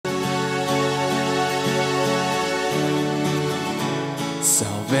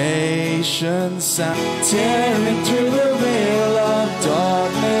salvation sound, tearing through the veil of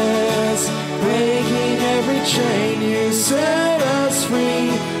darkness, breaking every chain. You set us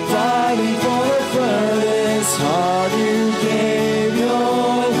free, fighting for the furthest heart. You gave your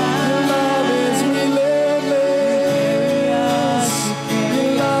love is relentless.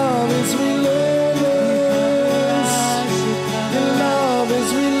 Your love is relentless. Your love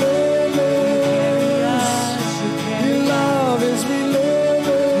is relentless. Your love is relentless.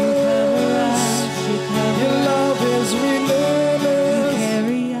 Your love is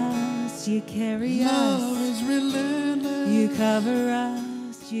relentless. You carry us. Love is relentless. You cover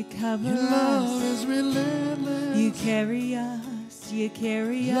us. You cover Your us. love is relentless. You carry us. You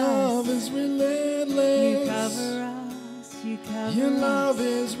carry us. Love is relentless. You cover us. You cover Your us. love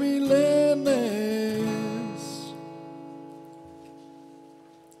is relentless.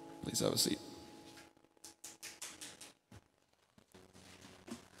 Please have a seat.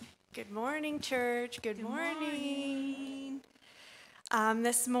 Good morning, church. Good morning.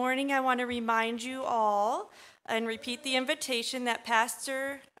 This morning, I want to remind you all and repeat the invitation that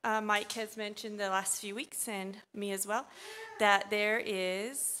Pastor Mike has mentioned the last few weeks, and me as well, that there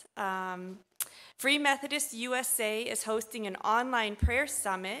is Free Methodist USA is hosting an online prayer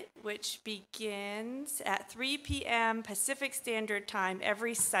summit, which begins at 3 p.m. Pacific Standard Time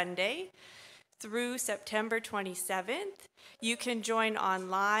every Sunday through September 27th. You can join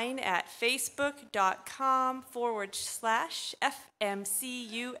online at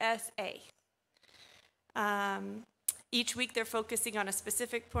facebook.com/FMCUSA. Each week they're focusing on a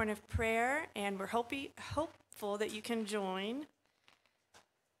specific point of prayer, and we're hopeful that you can join.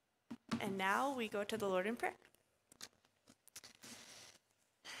 And now we go to the Lord in prayer.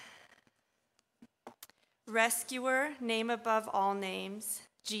 Rescuer, name above all names,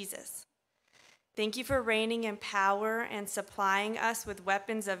 Jesus. Thank you for reigning in power and supplying us with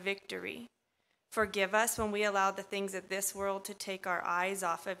weapons of victory. Forgive us when we allow the things of this world to take our eyes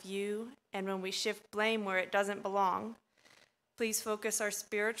off of you, and when we shift blame where it doesn't belong. Please focus our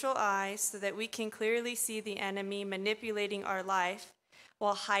spiritual eyes so that we can clearly see the enemy manipulating our life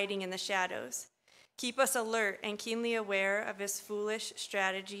while hiding in the shadows. Keep us alert and keenly aware of his foolish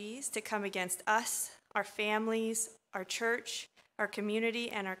strategies to come against us, our families, our church, our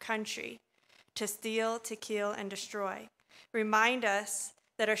community, and our country, to steal, to kill, and destroy. Remind us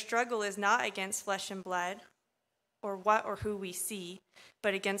that our struggle is not against flesh and blood or what or who we see,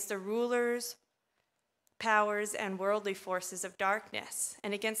 but against the rulers, powers, and worldly forces of darkness,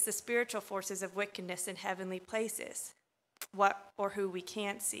 and against the spiritual forces of wickedness in heavenly places, what or who we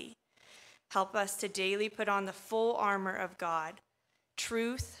can't see. Help us to daily put on the full armor of God: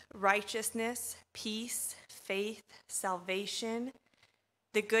 truth, righteousness, peace, faith, salvation,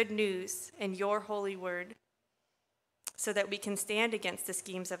 the good news in your holy word, so that we can stand against the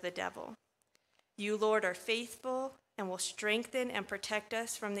schemes of the devil. You, Lord, are faithful and will strengthen and protect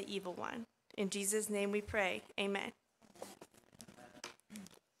us from the evil one. In Jesus' name we pray. Amen.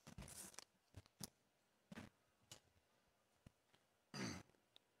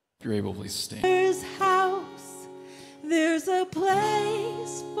 If you're able, please stand. There's house, there's a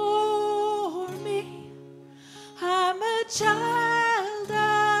place for me. I'm a child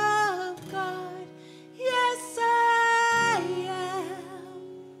of God. Yes, I am.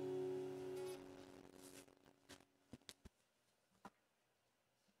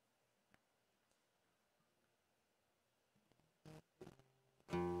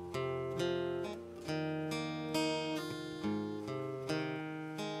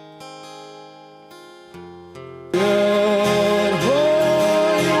 Good,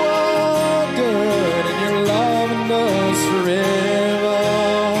 oh, you are good, and you're loving us forever.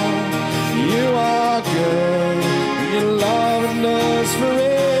 You are good, and you're loving us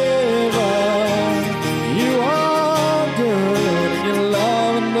forever. You are good, and you're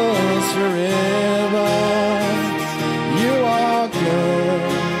loving us forever. You are good,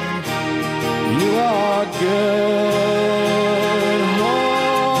 you are good.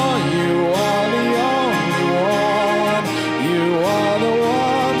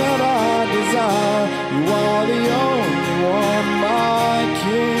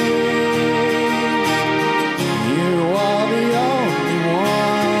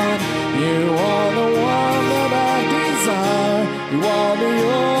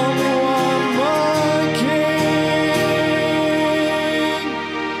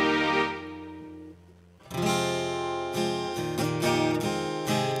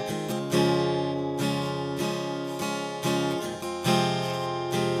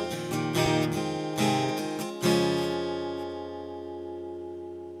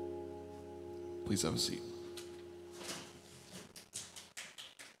 Please have a seat.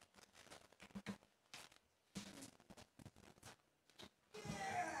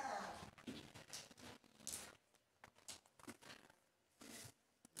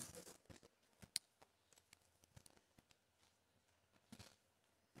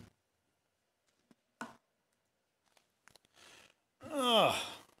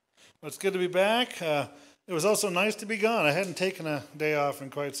 Well, it's good to be back. It was also nice to be gone. I hadn't taken a day off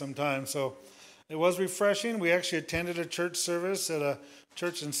in quite some time, so it was refreshing. We actually attended a church service at a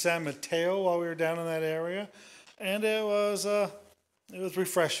church in San Mateo while we were down in that area, and it was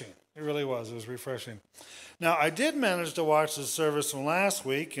refreshing. It really was. It was refreshing. Now, I did manage to watch the service from last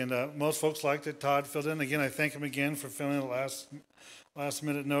week, and most folks liked it. Todd filled in. Again, I thank him again for filling the last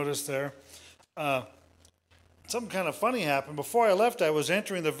minute notice there. Something kind of funny happened. Before I left, I was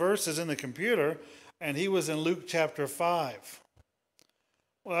entering the verses in the computer, and he was in Luke chapter 5.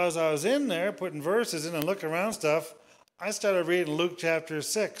 Well, as I was in there putting verses in and looking around stuff, I started reading Luke chapter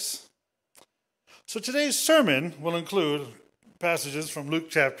 6. So today's sermon will include passages from Luke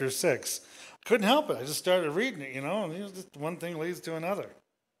chapter 6. Couldn't help it. I just started reading it, and just one thing leads to another.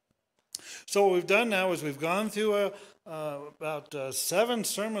 So what we've done now is we've gone through about 7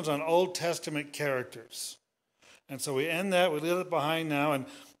 sermons on Old Testament characters. And so we end that, we leave it behind now, and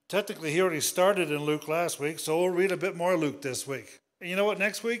technically he already started in Luke last week, so we'll read a bit more Luke this week. And you know what,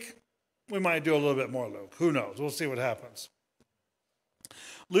 next week, we might do a little bit more Luke. Who knows? We'll see what happens.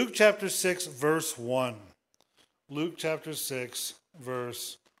 Luke chapter 6, verse 1. Luke chapter 6,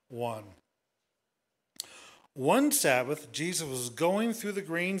 verse 1. One Sabbath, Jesus was going through the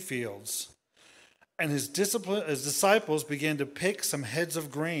grain fields, and his disciples began to pick some heads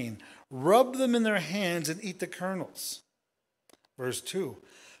of grain, rub them in their hands, and eat the kernels. Verse 2.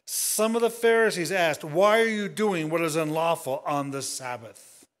 Some of the Pharisees asked, "Why are you doing what is unlawful on the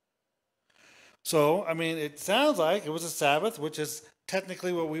Sabbath?" So, it sounds like it was a Sabbath, which is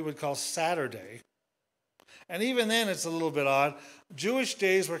technically what we would call Saturday. And even then, it's a little bit odd. Jewish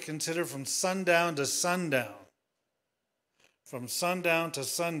days were considered from sundown to sundown. From sundown to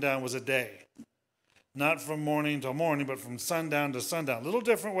sundown was a day. Not from morning to morning, but from sundown to sundown. A little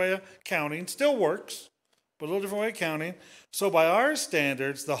different way of counting. Still works, but a little different way of counting. So by our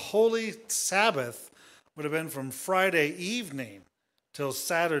standards, the Holy Sabbath would have been from Friday evening till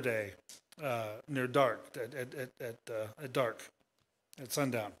Saturday near dark, at dark, at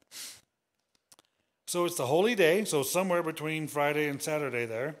sundown. So it's the holy day, so somewhere between Friday and Saturday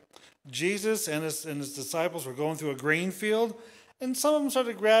there. Jesus and his disciples were going through a grain field, and some of them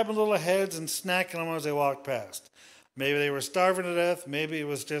started grabbing little heads and snacking them as they walked past. Maybe they were starving to death. Maybe it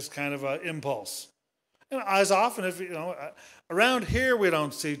was just kind of an impulse. And as often, around here we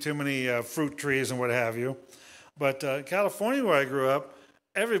don't see too many fruit trees and what have you. But California, where I grew up,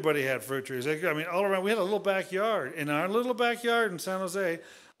 everybody had fruit trees. All around. We had a little backyard. In our little backyard in San Jose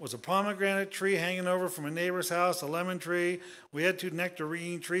was a pomegranate tree hanging over from a neighbor's house, a lemon tree. We had 2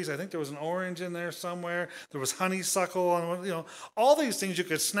 nectarine trees. I think there was an orange in there somewhere. There was honeysuckle on all these things you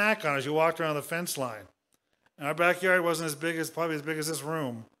could snack on as you walked around the fence line. And our backyard wasn't probably as big as this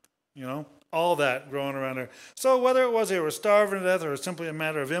room, all that growing around there. So whether it was they were starving to death or it was simply a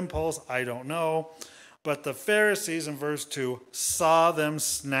matter of impulse, I don't know. But the Pharisees in verse 2 saw them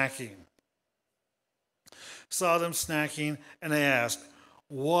snacking. And they asked,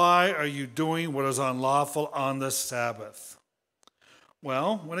 "Why are you doing what is unlawful on the Sabbath?"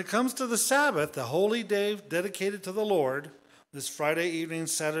 Well, when it comes to the Sabbath, the holy day dedicated to the Lord, this Friday evening,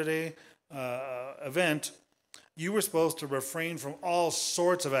 Saturday event, you were supposed to refrain from all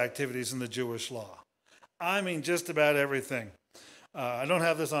sorts of activities in the Jewish law. Just about everything. I don't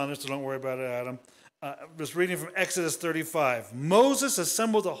have this on there, so don't worry about it, Adam. Just reading from Exodus 35. Moses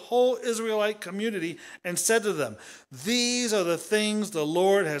assembled the whole Israelite community and said to them, "These are the things the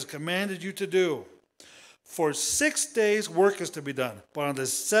Lord has commanded you to do. For 6 days work is to be done, but on the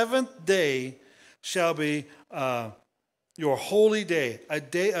 7th day shall be your holy day, a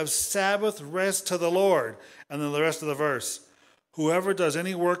day of Sabbath rest to the Lord." And then the rest of the verse. "Whoever does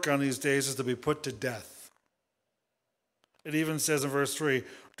any work on these days is to be put to death." It even says in verse 3,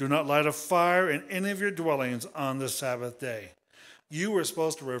 "Do not light a fire in any of your dwellings on the Sabbath day." You were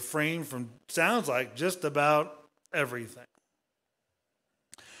supposed to refrain from, sounds like, just about everything.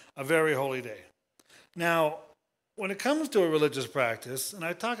 A very holy day. Now, when it comes to a religious practice, and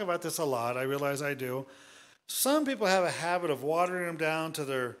I talk about this a lot, I realize I do, some people have a habit of watering them down to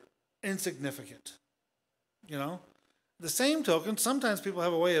their insignificant. The same token, sometimes people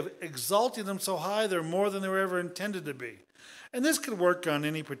have a way of exalting them so high they're more than they were ever intended to be. And this could work on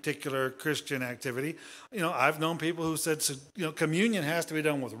any particular Christian activity. I've known people who said, communion has to be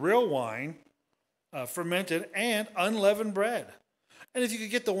done with real wine, fermented, and unleavened bread. And if you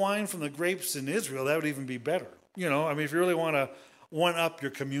could get the wine from the grapes in Israel, that would even be better. If you really want to one-up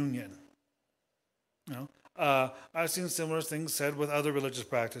your communion. I've seen similar things said with other religious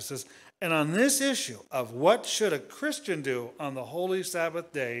practices. And on this issue of what should a Christian do on the holy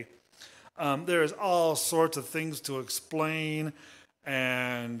Sabbath day, there is all sorts of things to explain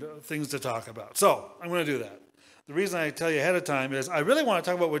and things to talk about. So I'm going to do that. The reason I tell you ahead of time is I really want to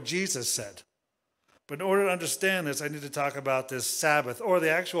talk about what Jesus said. But in order to understand this, I need to talk about this Sabbath, or the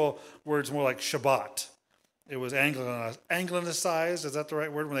actual word's more like Shabbat. It was Anglicized, is that the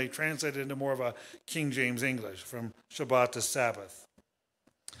right word, when they translated it into more of a King James English, from Shabbat to Sabbath.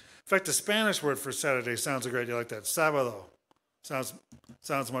 In fact, the Spanish word for Saturday sounds a great deal like that. Sábado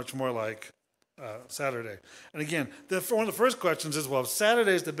sounds much more like Saturday. And again, one of the first questions is, well, if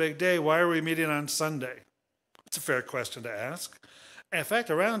Saturday's the big day, why are we meeting on Sunday? It's a fair question to ask. And in fact,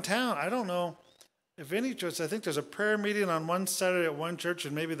 around town, I don't know if any church, I think there's a prayer meeting on one Saturday at one church,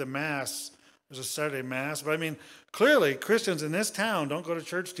 and maybe the Mass. There's a Saturday Mass. But I mean, clearly, Christians in this town don't go to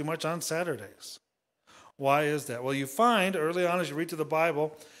church too much on Saturdays. Why is that? Well, you find early on as you read through the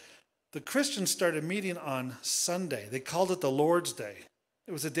Bible, the Christians started meeting on Sunday. They called it the Lord's Day.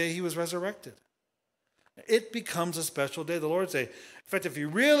 It was the day he was resurrected. It becomes a special day, the Lord's Day. In fact, if you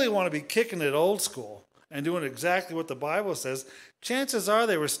really want to be kicking it old school and doing exactly what the Bible says, chances are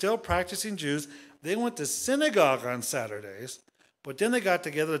they were still practicing Jews. They went to synagogue on Saturdays, but then they got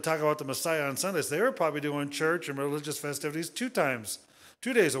together to talk about the Messiah on Sundays. They were probably doing church and religious festivities 2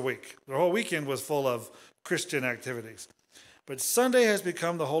 days a week. Their whole weekend was full of Christian activities. But Sunday has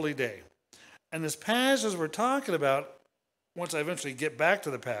become the holy day. And this passage we're talking about, once I eventually get back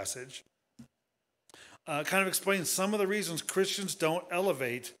to the passage, kind of explains some of the reasons Christians don't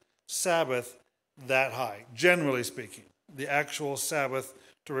elevate Sabbath that high, generally speaking. The actual Sabbath,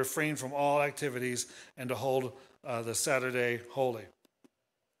 to refrain from all activities and to hold the Saturday holy.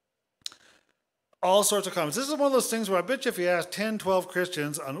 All sorts of comments. This is one of those things where I bet you if you ask 10, 12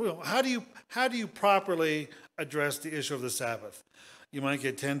 Christians on how do you properly address the issue of the Sabbath, you might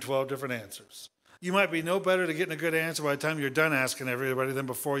get 10, 12 different answers. You might be no better to getting a good answer by the time you're done asking everybody than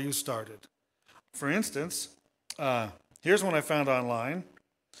before you started. For instance, here's one I found online.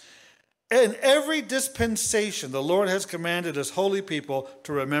 In every dispensation, the Lord has commanded his holy people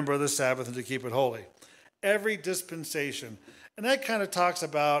to remember the Sabbath and to keep it holy. Every dispensation. And that kind of talks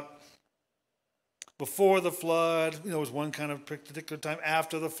about before the flood, was one kind of particular time,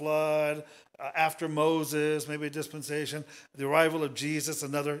 after the flood, after Moses, maybe a dispensation, the arrival of Jesus,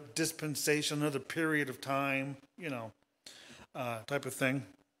 another dispensation, another period of time, type of thing.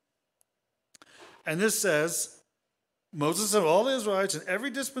 And this says, Moses sent all the Israelites in every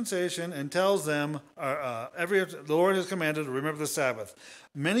dispensation and tells them, the Lord has commanded to remember the Sabbath.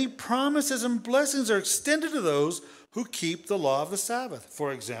 Many promises and blessings are extended to those who keep the law of the Sabbath.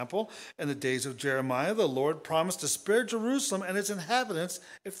 For example, in the days of Jeremiah, the Lord promised to spare Jerusalem and its inhabitants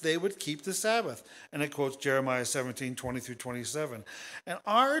if they would keep the Sabbath. And it quotes Jeremiah 17, 20 through 27. In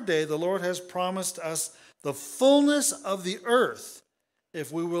our day, the Lord has promised us the fullness of the earth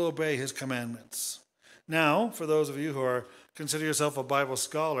if we will obey his commandments. Now, for those of you who consider yourself a Bible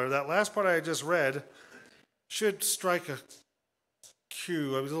scholar, that last part I just read should strike a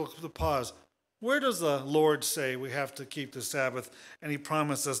cue, a little pause. Where does the Lord say we have to keep the Sabbath and he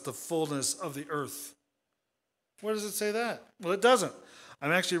promised us the fullness of the earth? Where does it say that? Well, it doesn't.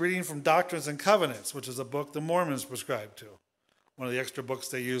 I'm actually reading from Doctrines and Covenants, which is a book the Mormons prescribe to, one of the extra books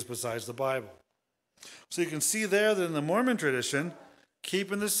they use besides the Bible. So you can see there that in the Mormon tradition,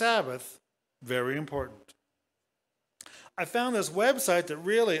 keeping the Sabbath, very important. I found this website that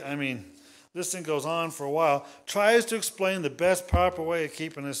really, this thing goes on for a while, tries to explain the best proper way of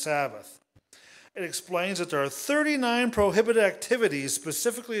keeping the Sabbath. It explains that there are 39 prohibited activities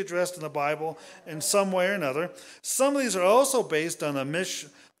specifically addressed in the Bible in some way or another. Some of these are also based on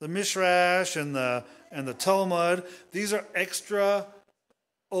the Midrash and the Talmud. These are extra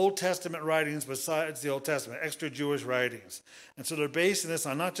Old Testament writings besides the Old Testament, extra Jewish writings. And so they're basing this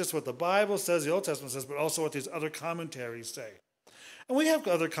on not just what the Bible says, the Old Testament says, but also what these other commentaries say. And we have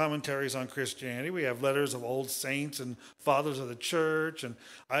other commentaries on Christianity. We have letters of old saints and fathers of the church. And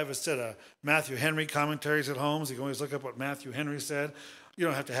I have a set of Matthew Henry commentaries at home, so you can always look up what Matthew Henry said. You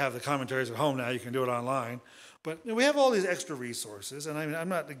don't have to have the commentaries at home now. You can do it online. But we have all these extra resources, and I'm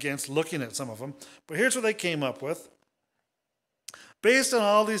not against looking at some of them. But here's what they came up with. Based on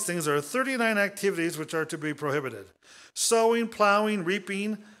all these things, there are 39 activities which are to be prohibited. Sowing, plowing,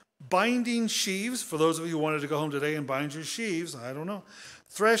 reaping, binding sheaves, for those of you who wanted to go home today and bind your sheaves, I don't know.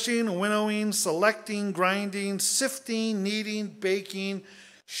 Threshing, winnowing, selecting, grinding, sifting, kneading, baking,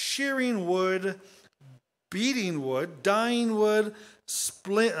 shearing wood, beating wood, dyeing wood,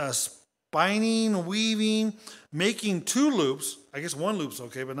 spining, weaving, making 2 loops. I guess 1 loop's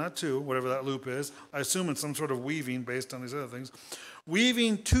okay, but not 2, whatever that loop is. I assume it's some sort of weaving based on these other things.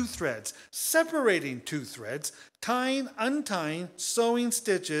 Weaving 2 threads, separating 2 threads, tying, untying, sewing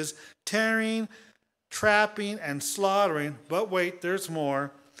stitches, tearing, trapping and slaughtering, but wait, there's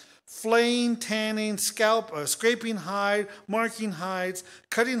more. Flaying, tanning, scraping hide, marking hides,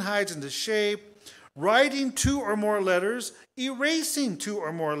 cutting hides into shape, writing 2 or more letters, erasing 2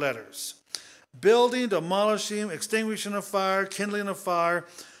 or more letters, building, demolishing, extinguishing a fire, kindling a fire,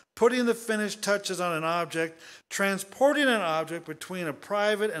 putting the finished touches on an object, transporting an object between a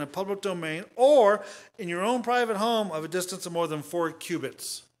private and a public domain, or in your own private home of a distance of more than 4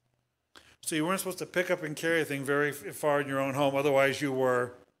 cubits. So you weren't supposed to pick up and carry a thing very far in your own home, otherwise you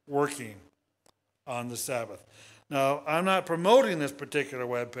were working on the Sabbath. Now, I'm not promoting this particular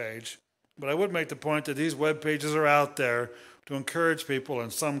web page, but I would make the point that these web pages are out there to encourage people in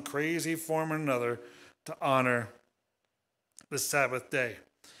some crazy form or another to honor the Sabbath day.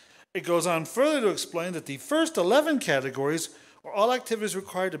 It goes on further to explain that the first 11 categories are all activities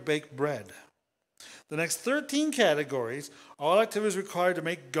required to bake bread. The next 13 categories are all activities required to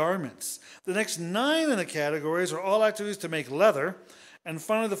make garments. The next 9 in the categories are all activities to make leather. And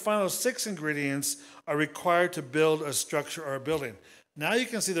finally, the final 6 ingredients are required to build a structure or a building. Now you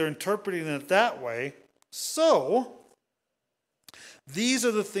can see they're interpreting it that way. So, these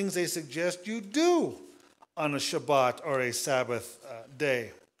are the things they suggest you do on a Shabbat or a Sabbath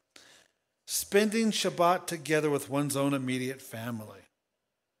day. Spending Shabbat together with one's own immediate family.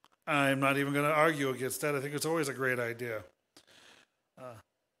 I'm not even going to argue against that. I think it's always a great idea.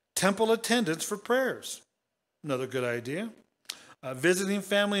 Temple attendance for prayers. Another good idea. Visiting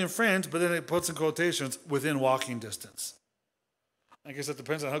family and friends, but then it puts in quotations, within walking distance. I guess it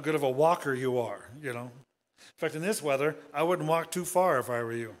depends on how good of a walker you are, you know. In fact, in this weather, I wouldn't walk too far if I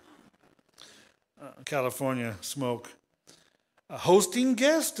were you. California smoke. Hosting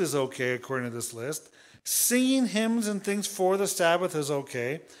guests is okay according to this list. Singing hymns and things for the Sabbath is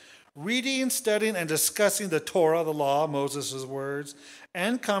okay. Reading, studying, and discussing the Torah, the law, Moses' words,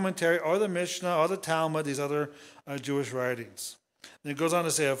 and commentary, or the Mishnah, or the Talmud, these other Jewish writings. And it goes on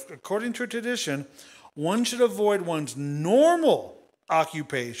to say, according to tradition, one should avoid one's normal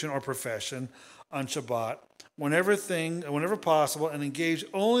occupation or profession on Shabbat whenever possible, and engage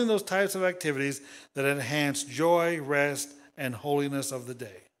only in those types of activities that enhance joy, rest, and holiness of the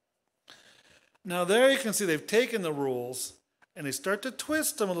day. Now there you can see they've taken the rules and they start to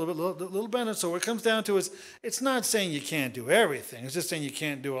twist them a little bit. And so what it comes down to is it's not saying you can't do everything. It's just saying you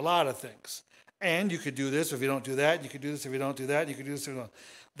can't do a lot of things. And you could do this if you don't do that. You could do this if you don't do that. You could do this if you don't.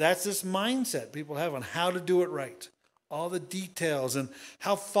 That's this mindset people have on how to do it right. All the details and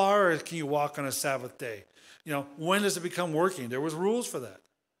how far can you walk on a Sabbath day. You know, when does it become working? There was rules for that.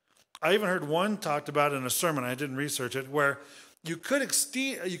 I even heard one talked about in a sermon, I didn't research it, where you could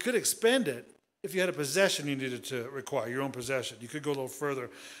expend it if you had a possession you needed to require, your own possession. You could go a little further.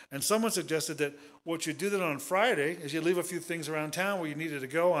 And someone suggested that what you do then on Friday is you leave a few things around town where you needed to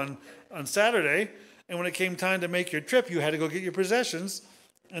go on Saturday, and when it came time to make your trip, you had to go get your possessions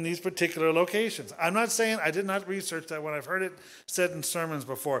in these particular locations. I'm not saying, I did not research that one. I've heard it said in sermons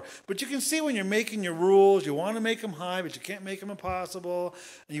before. But you can see when you're making your rules, you want to make them high, but you can't make them impossible.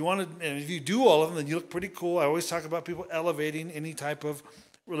 And if you do all of them, then you look pretty cool. I always talk about people elevating any type of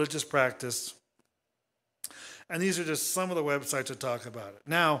religious practice. And these are just some of the websites that talk about it.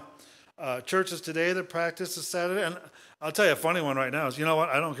 Now, churches today that practice is Saturday, and I'll tell you a funny one right now is, you know what?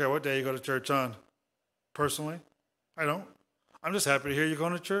 I don't care what day you go to church on. Personally, I don't. I'm just happy to hear you're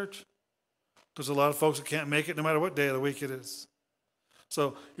going to church. Because a lot of folks that can't make it no matter what day of the week it is.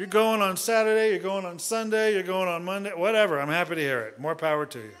 So you're going on Saturday, you're going on Sunday, you're going on Monday, whatever. I'm happy to hear it. More power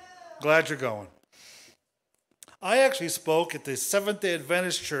to you. Glad you're going. I actually spoke at the Seventh-day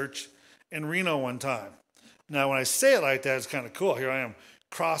Adventist Church in Reno one time. Now, when I say it like that, it's kind of cool. Here I am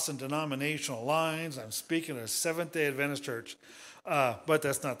crossing denominational lines. I'm speaking at a Seventh-day Adventist church. But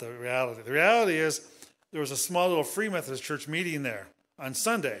that's not the reality. The reality is there was a small little Free Methodist church meeting there on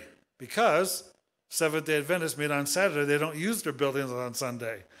Sunday because Seventh-day Adventists meet on Saturday. They don't use their buildings on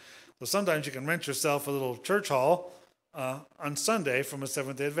Sunday. So sometimes you can rent yourself a little church hall on Sunday from a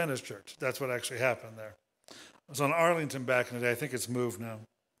Seventh-day Adventist church. That's what actually happened there. It was on Arlington back in the day. I think it's moved now,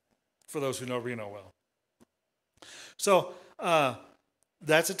 for those who know Reno well. So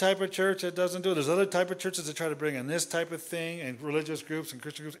that's a type of church that doesn't do it. There's other type of churches that try to bring in this type of thing, and religious groups and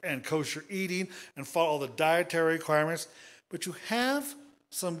Christian groups, and kosher eating, and follow all the dietary requirements. But you have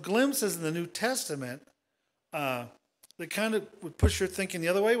some glimpses in the New Testament that kind of would push your thinking the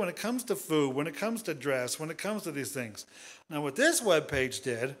other way when it comes to food, when it comes to dress, when it comes to these things. Now, what this webpage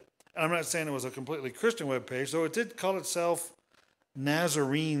did, and I'm not saying it was a completely Christian webpage, though it did call itself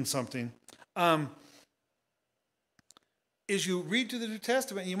Nazarene something, is you read through the New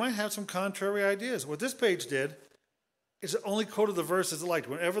Testament and you might have some contrary ideas. What this page did, It's only quoted the verses like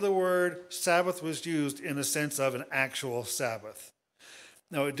whenever the word Sabbath was used in the sense of an actual Sabbath.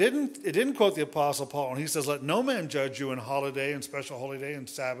 Now, it didn't quote the Apostle Paul when he says, let no man judge you in holiday and special holiday and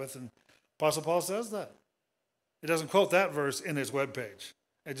Sabbath. And Apostle Paul says that. It doesn't quote that verse in his webpage.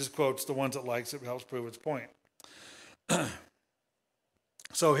 It just quotes the ones it likes. It helps prove its point.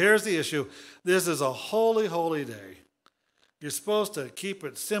 So here's the issue. This is a holy, holy day. You're supposed to keep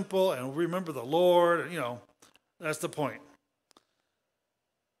it simple and remember the Lord. That's the point.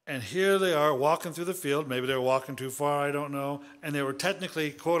 And here they are walking through the field. Maybe they were walking too far, I don't know. And they were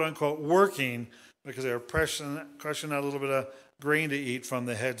technically, quote unquote, working because they were crushing out a little bit of grain to eat from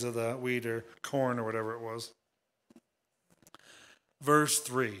the heads of the wheat or corn or whatever it was. Verse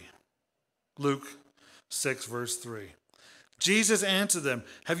 3. Luke 6, verse 3. Jesus answered them,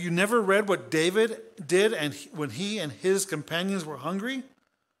 have you never read what David did when he and his companions were hungry?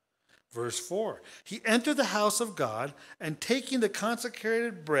 Verse 4, he entered the house of God, and taking the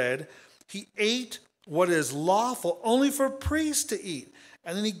consecrated bread, he ate what is lawful only for priests to eat,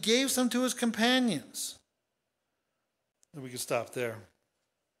 and then he gave some to his companions. And we can stop there.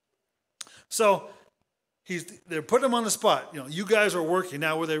 So they're putting him on the spot. You guys are working.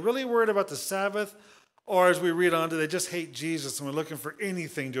 Now, were they really worried about the Sabbath? Or as we read on, do they just hate Jesus and were looking for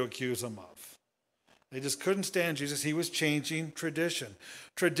anything to accuse him of? They just couldn't stand Jesus. He was changing tradition.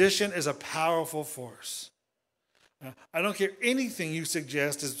 Tradition is a powerful force. I don't care anything you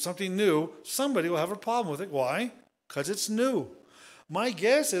suggest is something new, somebody will have a problem with it. Why? Because it's new. My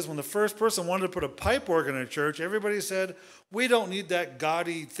guess is when the first person wanted to put a pipe organ in a church, everybody said, we don't need that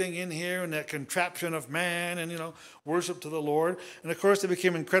gaudy thing in here and that contraption of man and, worship to the Lord. And of course, they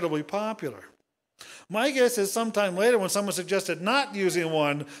became incredibly popular. My guess is sometime later when someone suggested not using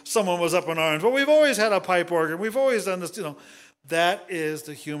one, someone was up in arms. Well, we've always had a pipe organ. We've always done this, That is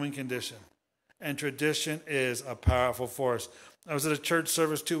the human condition. And tradition is a powerful force. I was at a church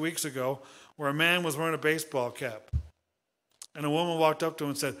service 2 weeks ago where a man was wearing a baseball cap. And a woman walked up to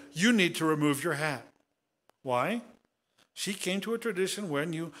him and said, you need to remove your hat. Why? She came to a tradition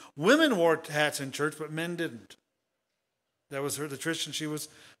when women wore hats in church, but men didn't. That was the tradition she was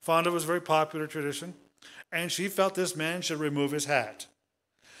fond of. It was a very popular tradition. And she felt this man should remove his hat.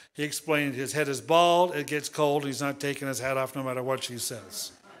 He explained his head is bald, it gets cold, he's not taking his hat off no matter what she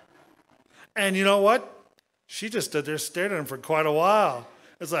says. And you know what? She just stood there staring at him for quite a while.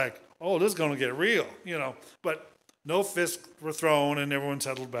 It's like, oh, this is going to get real, But no fists were thrown and everyone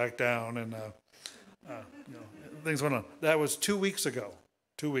settled back down and things went on. That was 2 weeks ago.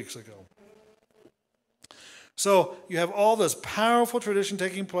 2 weeks ago. So you have all this powerful tradition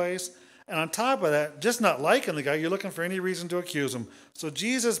taking place, and on top of that, just not liking the guy, you're looking for any reason to accuse him. So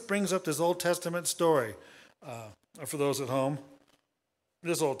Jesus brings up this Old Testament story. For those at home,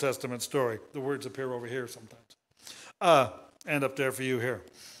 this Old Testament story. The words appear over here sometimes. And up there for you here.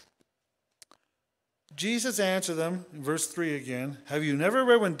 Jesus answered them, in verse 3 again, have you never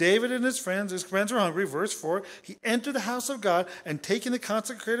read when David and his friends were hungry, verse 4, he entered the house of God, and taking the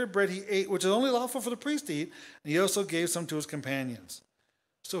consecrated bread he ate, which is only lawful for the priest to eat, and he also gave some to his companions.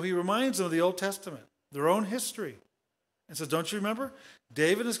 So he reminds them of the Old Testament, their own history, and says, don't you remember?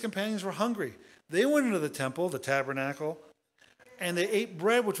 David and his companions were hungry. They went into the temple, the tabernacle, and they ate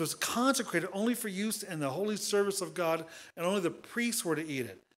bread which was consecrated only for use in the holy service of God, and only the priests were to eat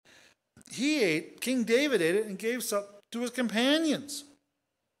it. King David ate it and gave some to his companions.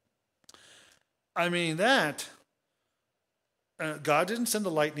 I mean, God didn't send a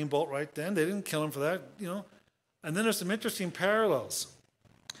lightning bolt right then. They didn't kill him for that, And then there's some interesting parallels.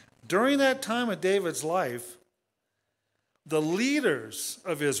 During that time of David's life, the leaders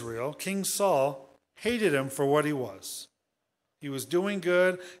of Israel, King Saul, hated him for what he was. He was doing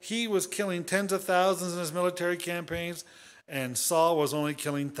good. He was killing tens of thousands in his military campaigns. And Saul was only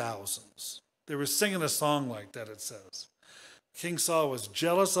killing thousands. They were singing a song like that, it says. King Saul was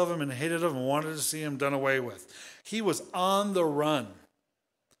jealous of him and hated him and wanted to see him done away with. He was on the run.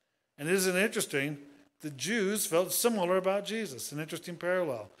 And isn't it interesting? The Jews felt similar about Jesus. An interesting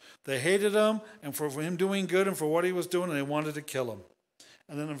parallel. They hated him and for him doing good and for what he was doing, and they wanted to kill him.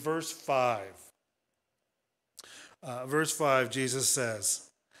 And then in verse 5, Jesus says,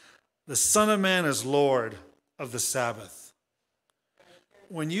 the Son of Man is Lord of the Sabbath.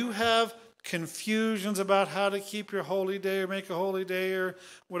 When you have confusions about how to keep your holy day or make a holy day or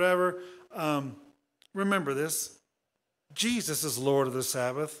whatever, remember this. Jesus is Lord of the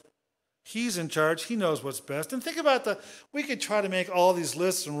Sabbath. He's in charge. He knows what's best. And think about we could try to make all these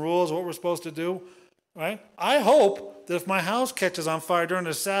lists and rules of what we're supposed to do, right? I hope that if my house catches on fire during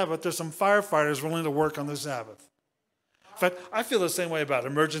the Sabbath, there's some firefighters willing to work on the Sabbath. fact, I feel the same way about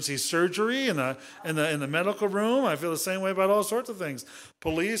emergency surgery in the medical room. I feel the same way about all sorts of things,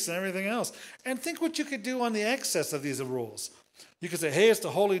 police and everything else. And think what you could do on the excess of these rules. You could say, hey, it's the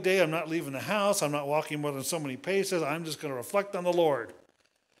holy day. I'm not leaving the house. I'm not walking more than so many paces. I'm just going to reflect on the Lord.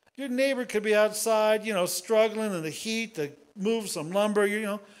 Your neighbor could be outside, struggling in the heat to move some lumber,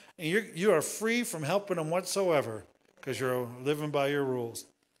 and you are free from helping them whatsoever because you're living by your rules.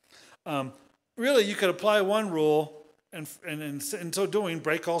 Really, you could apply one rule and in so doing,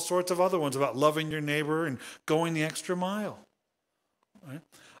 break all sorts of other ones about loving your neighbor and going the extra mile. Right?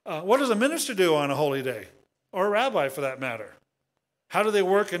 What does a minister do on a holy day? Or a rabbi, for that matter? How do they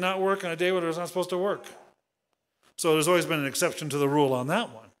work and not work on a day when they're not supposed to work? So there's always been an exception to the rule on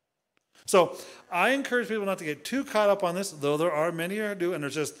that one. So I encourage people not to get too caught up on this, though there are many who do, and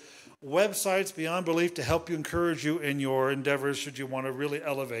there's just websites beyond belief to help you, encourage you in your endeavors should you want to really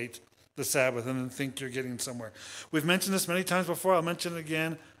elevate the Sabbath and then think you're getting somewhere. We've mentioned this many times before. I'll mention it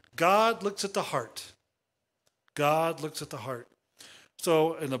again. God looks at the heart. God looks at the heart.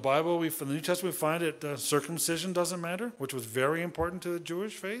 So in the Bible, from the New Testament, we find that circumcision doesn't matter, which was very important to the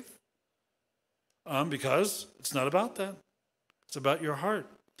Jewish faith, because it's not about that. It's about your heart.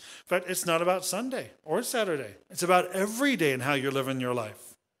 In fact, it's not about Sunday or Saturday. It's about every day and how you're living your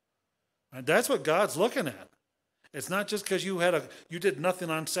life. And that's what God's looking at. It's not just because you did nothing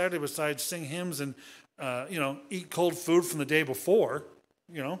on Saturday besides sing hymns and eat cold food from the day before.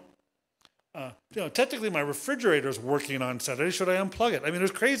 Technically my refrigerator is working on Saturday. Should I unplug it? I mean,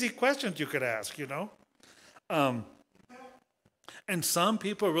 there's crazy questions you could ask. And some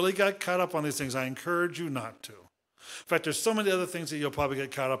people really got caught up on these things. I encourage you not to. In fact, there's so many other things that you'll probably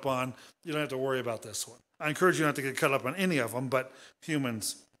get caught up on. You don't have to worry about this one. I encourage you not to get caught up on any of them, but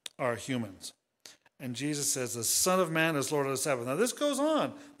humans are humans. And Jesus says, the Son of Man is Lord of the Sabbath. Now this goes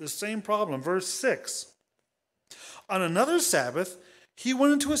on, the same problem. Verse 6. On another Sabbath, he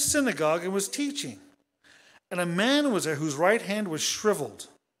went into a synagogue and was teaching. And a man was there whose right hand was shriveled.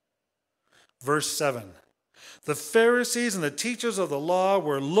 Verse 7. The Pharisees and the teachers of the law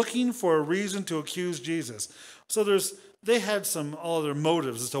were looking for a reason to accuse Jesus. So they had all other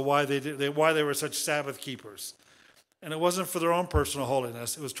motives as to why they were such Sabbath keepers. And it wasn't for their own personal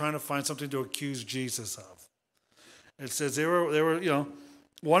holiness. It was trying to find something to accuse Jesus of. It says they were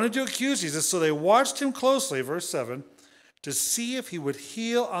wanted to accuse Jesus, so they watched him closely, verse 7, to see if he would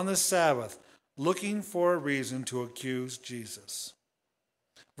heal on the Sabbath, looking for a reason to accuse Jesus.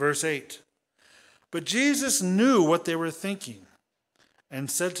 Verse 8. But Jesus knew what they were thinking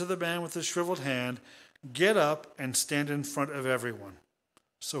and said to the man with the shriveled hand, get up and stand in front of everyone.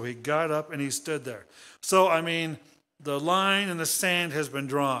 So he got up and he stood there. So, the line in the sand has been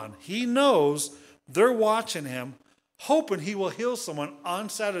drawn. He knows they're watching him, hoping he will heal someone on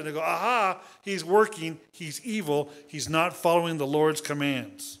Saturday. They go, aha, he's working, he's evil, he's not following the Lord's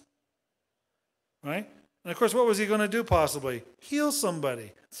commands. Right? And of course, what was he going to do possibly? Heal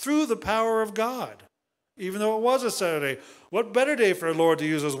somebody through the power of God. Even though it was a Saturday, what better day for the Lord to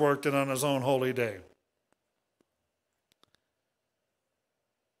use his work than on his own holy day?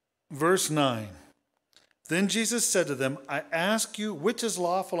 Verse 9. Then Jesus said to them, I ask you, which is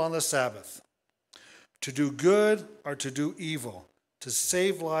lawful on the Sabbath? To do good or to do evil? To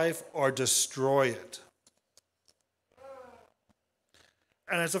save life or destroy it?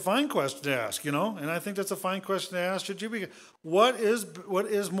 And it's a fine question to ask, and I think that's a fine question to ask. Should you be? What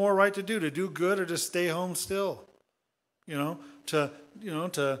is more right to do good or to stay home still? To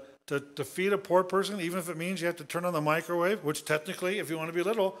feed a poor person, even if it means you have to turn on the microwave, which technically, if you want to be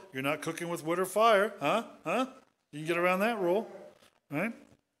little, you're not cooking with wood or fire, huh? You can get around that rule, right?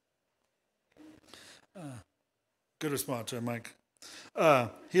 Good response there, Mike.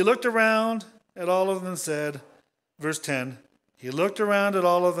 He looked around at all of them and said, verse 10, he looked around at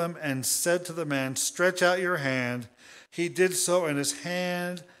all of them and said to the man, stretch out your hand. He did so, and his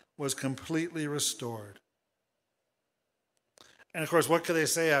hand was completely restored. And of course, what could they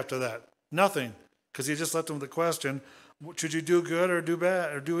say after that? Nothing, because he just left them with the question, should you do good or do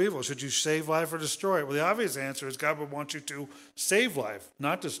bad or do evil? Should you save life or destroy it? Well, the obvious answer is God would want you to save life,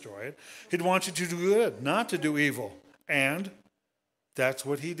 not destroy it. He'd want you to do good, not to do evil. And that's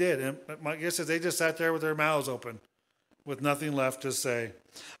what he did. And my guess is they just sat there with their mouths open, with nothing left to say.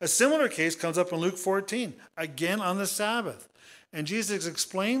 A similar case comes up in Luke 14, again on the Sabbath. And Jesus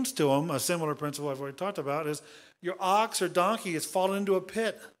explains to them a similar principle I've already talked about is, your ox or donkey has fallen into a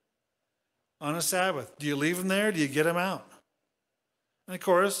pit on a Sabbath. Do you leave him there? Do you get him out? And of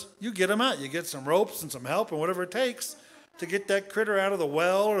course, you get him out. You get some ropes and some help and whatever it takes to get that critter out of the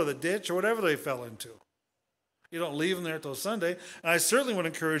well or the ditch or whatever they fell into. You don't leave him there until Sunday. And I certainly would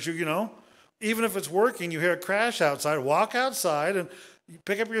encourage you, Even if it's working, you hear a crash outside, walk outside and you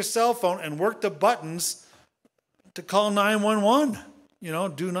pick up your cell phone and work the buttons to call 911.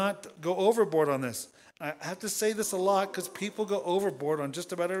 Do not go overboard on this. I have to say this a lot because people go overboard on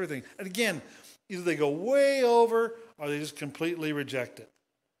just about everything. And again, either they go way over or they just completely reject it.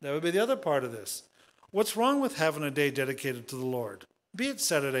 That would be the other part of this. What's wrong with having a day dedicated to the Lord? Be it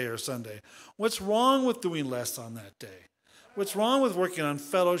Saturday or Sunday. What's wrong with doing less on that day? What's wrong with working on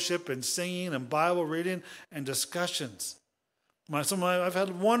fellowship and singing and Bible reading and discussions? I've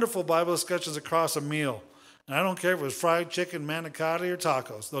had wonderful Bible discussions across a meal. And I don't care if it was fried chicken, manicotti, or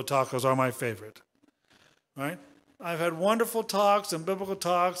tacos, though tacos are my favorite. Right? I've had wonderful talks and biblical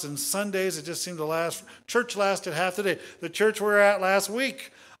talks, and Sundays it just seemed to last. Church lasted half the day. The church we were at last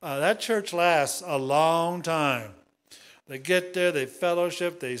week, that church lasts a long time. They get there, they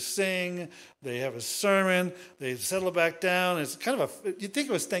fellowship, they sing, they have a sermon, they settle back down. It's kind of you'd think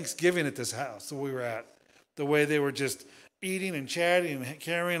it was Thanksgiving at this house that we were at, the way they were just eating and chatting and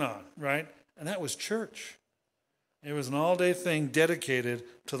carrying on, right? And that was church. It was an all-day thing dedicated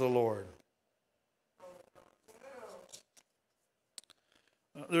to the Lord.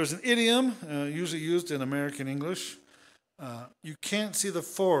 There's an idiom usually used in American English. You can't see the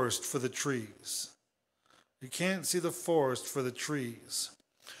forest for the trees. You can't see the forest for the trees.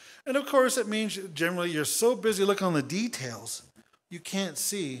 And of course, it means generally you're so busy looking on the details, you can't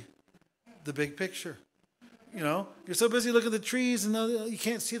see the big picture. You're so busy looking at the trees and you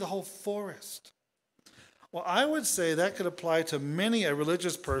can't see the whole forest. Well, I would say that could apply to many a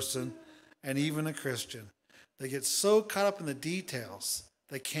religious person and even a Christian. They get so caught up in the details,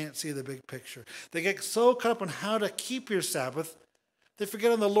 they can't see the big picture. They get so caught up on how to keep your Sabbath, they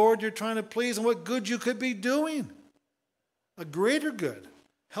forget on the Lord you're trying to please and what good you could be doing. A greater good,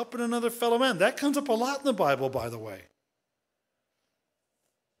 helping another fellow man. That comes up a lot in the Bible, by the way.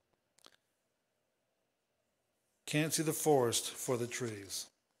 Can't see the forest for the trees.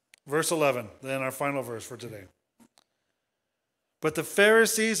 Verse 11, then our final verse for today. But the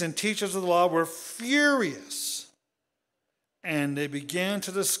Pharisees and teachers of the law were furious, and they began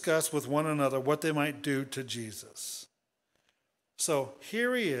to discuss with one another what they might do to Jesus. So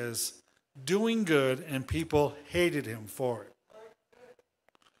here he is doing good, and people hated him for it.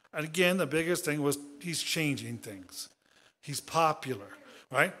 And again, the biggest thing was he's changing things. He's popular,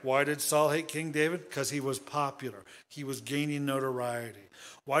 right? Why did Saul hate King David? Because he was popular. He was gaining notoriety.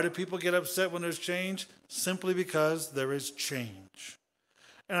 Why do people get upset when there's change? Simply because there is change.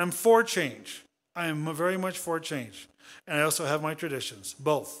 And I'm for change. I am very much for change. And I also have my traditions,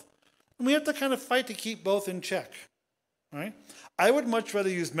 both. And we have to kind of fight to keep both in check, right? I would much rather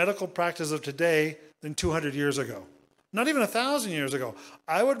use medical practice of today than 200 years ago. Not even 1,000 years ago.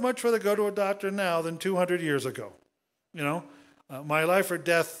 I would much rather go to a doctor now than 200 years ago. My life or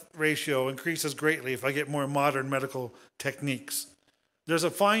death ratio increases greatly if I get more modern medical techniques. There's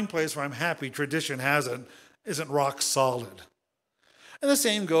a fine place where I'm happy tradition isn't rock solid. And the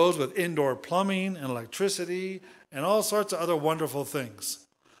same goes with indoor plumbing and electricity and all sorts of other wonderful things.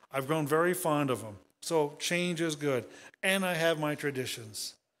 I've grown very fond of them. So change is good. And I have my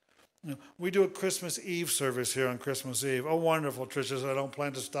traditions. We do a Christmas Eve service here on Christmas Eve. A wonderful tradition. I don't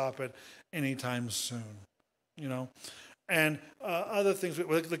plan to stop it anytime soon. And other things,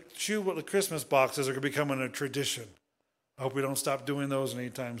 the Christmas boxes are becoming a tradition. I hope we don't stop doing those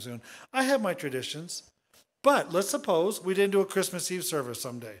anytime soon. I have my traditions, but let's suppose we didn't do a Christmas Eve service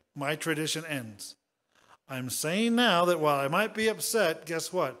someday. My tradition ends. I'm saying now that while I might be upset,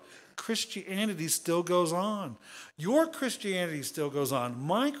 guess what? Christianity still goes on. Your Christianity still goes on.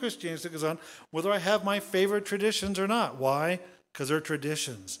 My Christianity still goes on, whether I have my favorite traditions or not. Why? Because they're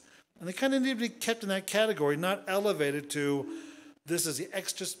traditions. And they kind of need to be kept in that category, not elevated to, this is the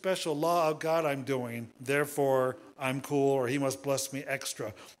extra special law of God I'm doing, therefore I'm cool, or he must bless me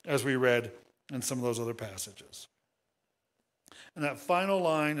extra, as we read in some of those other passages. And that final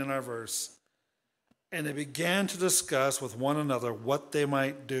line in our verse, and they began to discuss with one another what they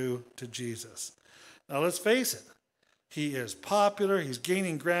might do to Jesus. Now let's face it, he is popular, he's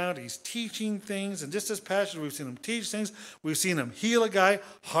gaining ground, he's teaching things, and just this passage we've seen him teach things, we've seen him heal a guy,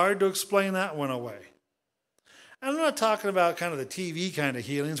 hard to explain that one away. And I'm not talking about kind of the TV kind of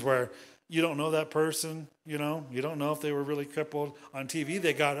healings where you don't know that person, you don't know if they were really crippled on TV,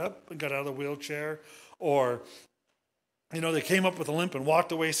 they got up and got out of the wheelchair, or they came up with a limp and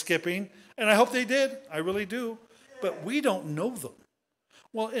walked away skipping, and I hope they did, I really do, but we don't know them.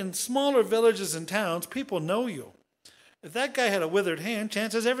 Well, in smaller villages and towns, people know you. If that guy had a withered hand,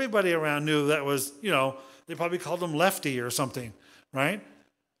 chances everybody around knew that was, they probably called him Lefty or something, right?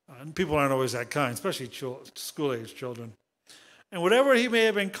 And people aren't always that kind, especially school-age children. And whatever he may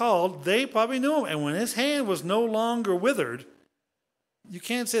have been called, they probably knew him. And when his hand was no longer withered, you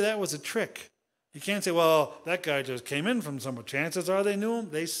can't say that was a trick. You can't say, well, that guy just came in from somewhere. Chances are they knew him.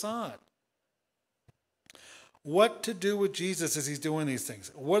 They saw it. What to do with Jesus as he's doing these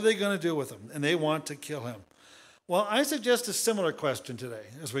things? What are they going to do with him? And they want to kill him. Well, I suggest a similar question today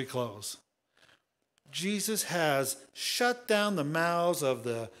as we close. Jesus has shut down the mouths of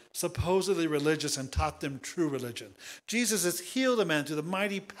the supposedly religious and taught them true religion. Jesus has healed a man through the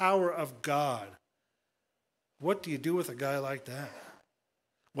mighty power of God. What do you do with a guy like that?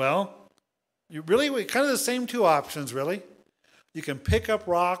 Well, kind of the same two options, really. You can pick up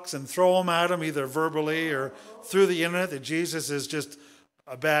rocks and throw them at him, either verbally or through the internet, that Jesus is just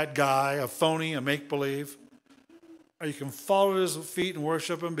a bad guy, a phony, a make-believe. Or you can fall at his feet and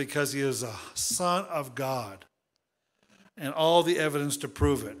worship him because he is a son of God and all the evidence to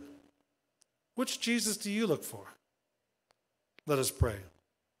prove it. Which Jesus do you look for? Let us pray.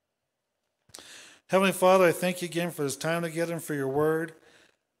 Heavenly Father, I thank you again for this time together and for your word.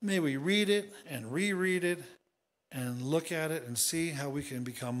 May we read it and reread it and look at it and see how we can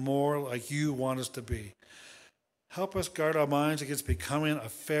become more like you want us to be. Help us guard our minds against becoming a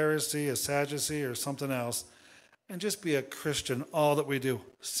Pharisee, a Sadducee, or something else, and just be a Christian, all that we do,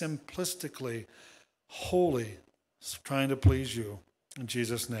 simplistically, wholly, trying to please you. In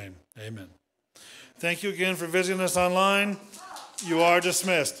Jesus' name, amen. Thank you again for visiting us online. You are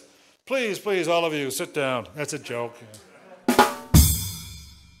dismissed. Please, all of you, sit down. That's a joke. Yeah.